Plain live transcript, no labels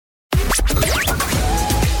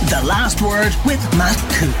The Last Word with Matt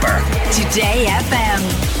Cooper. Today FM.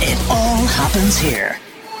 It all happens here.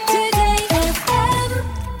 Today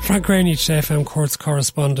FM. Frank Greaney, Today FM Courts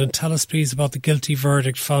Correspondent. Tell us please about the guilty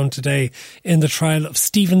verdict found today in the trial of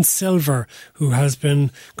Stephen Silver, who has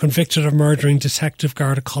been convicted of murdering Detective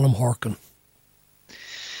Garda Colm Horkan.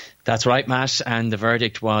 That's right, Matt, and the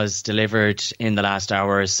verdict was delivered in the last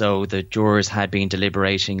hour or so. The jurors had been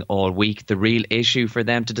deliberating all week. The real issue for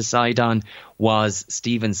them to decide on was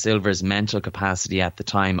Stephen Silver's mental capacity at the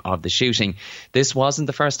time of the shooting. This wasn't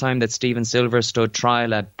the first time that Stephen Silver stood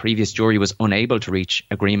trial. A previous jury was unable to reach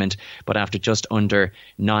agreement, but after just under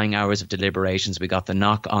 9 hours of deliberations, we got the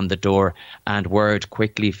knock on the door and word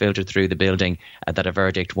quickly filtered through the building that a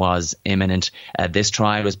verdict was imminent. This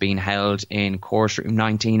trial was being held in courtroom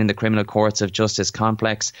 19 in the Criminal Courts of Justice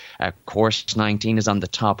Complex. Court 19 is on the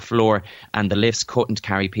top floor, and the lifts couldn't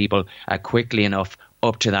carry people quickly enough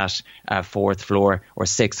up to that fourth floor or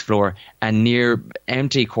sixth floor, and near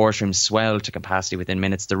empty courtrooms swelled to capacity within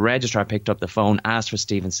minutes. The registrar picked up the phone, asked for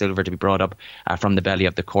Stephen Silver to be brought up from the belly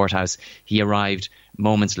of the courthouse. He arrived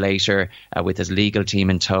moments later with his legal team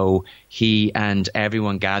in tow. He and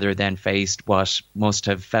everyone gathered then faced what must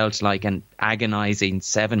have felt like an agonising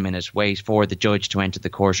 7-minute wait for the judge to enter the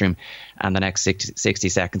courtroom, and the next 60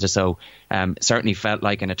 seconds or so certainly felt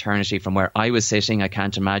like an eternity from where I was sitting. I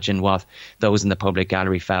can't imagine what those in the public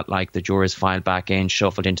gallery felt like. The jurors filed back in,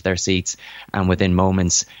 shuffled into their seats, and within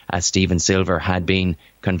moments Stephen Silver had been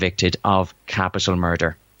convicted of capital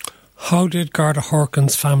murder. How did Garda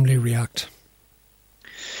Horkan's family react?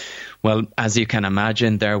 Well, as you can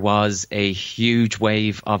imagine, there was a huge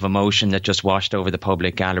wave of emotion that just washed over the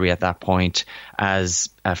public gallery at that point, as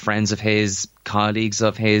friends of his, colleagues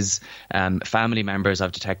of his, family members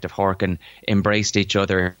of Detective Horkan embraced each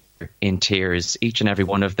other in tears, each and every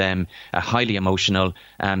one of them highly emotional.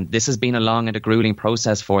 This has been a long and a grueling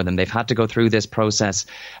process for them. They've had to go through this process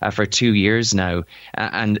for 2 years now,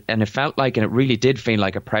 and it felt like, and it really did feel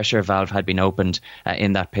like, a pressure valve had been opened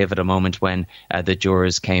in that pivotal moment when the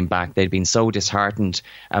jurors came back. They'd been so disheartened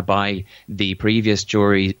by the previous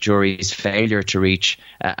jury's failure to reach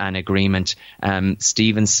an agreement.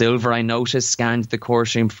 Stephen Silver, I noticed, scanned the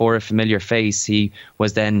courtroom for a familiar face. He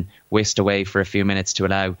was then whisked away for a few minutes to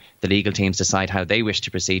allow the legal teams decide how they wish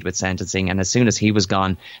to proceed with sentencing. And as soon as he was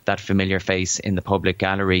gone, that familiar face in the public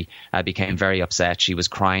gallery became very upset. She was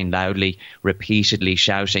crying loudly, repeatedly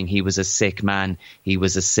shouting, "He was a sick man. He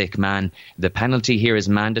was a sick man." The penalty here is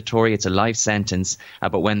mandatory. It's a life sentence.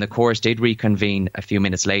 But when the court did reconvene a few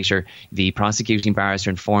minutes later, the prosecuting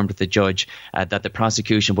barrister informed the judge that the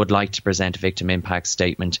prosecution would like to present a victim impact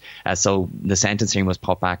statement. So the sentencing was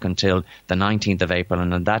put back until the 19th of April.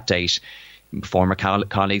 And on that date, former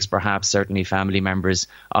colleagues, perhaps certainly family members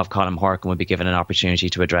of Colm Horkan, would be given an opportunity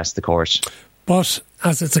to address the court. But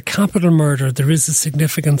as it's a capital murder, there is a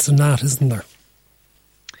significance in that, isn't there?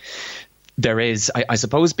 There is, I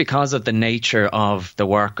suppose, because of the nature of the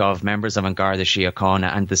work of members of An Garda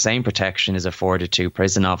Síochána, and the same protection is afforded to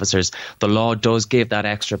prison officers. The law does give that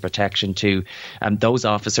extra protection to those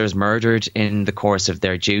officers murdered in the course of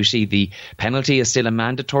their duty. The penalty is still a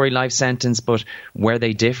mandatory life sentence, but where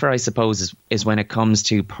they differ, I suppose, is when it comes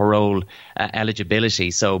to parole eligibility.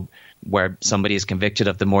 So where somebody is convicted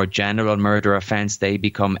of the more general murder offence, they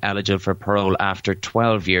become eligible for parole after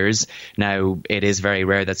 12 years. Now, it is very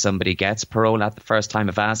rare that somebody gets parole at the first time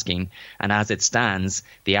of asking, and as it stands,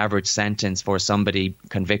 the average sentence for somebody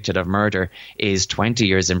convicted of murder is 20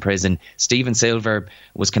 years in prison. Stephen Silver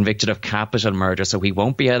was convicted of capital murder, so he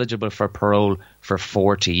won't be eligible for parole for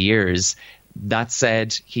 40 years. That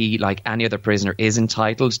said, he, like any other prisoner, is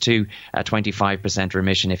entitled to a 25%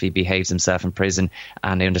 remission if he behaves himself in prison.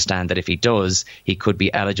 And I understand that if he does, he could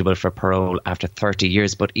be eligible for parole after 30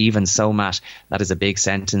 years. But even so, Matt, that is a big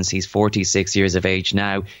sentence. He's 46 years of age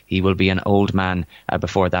now. He will be an old man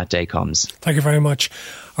before that day comes. Thank you very much.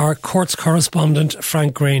 Our courts correspondent,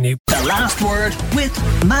 Frank Greaney. The Last Word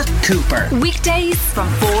with Matt Cooper. Weekdays from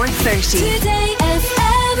 4:30. Today FM.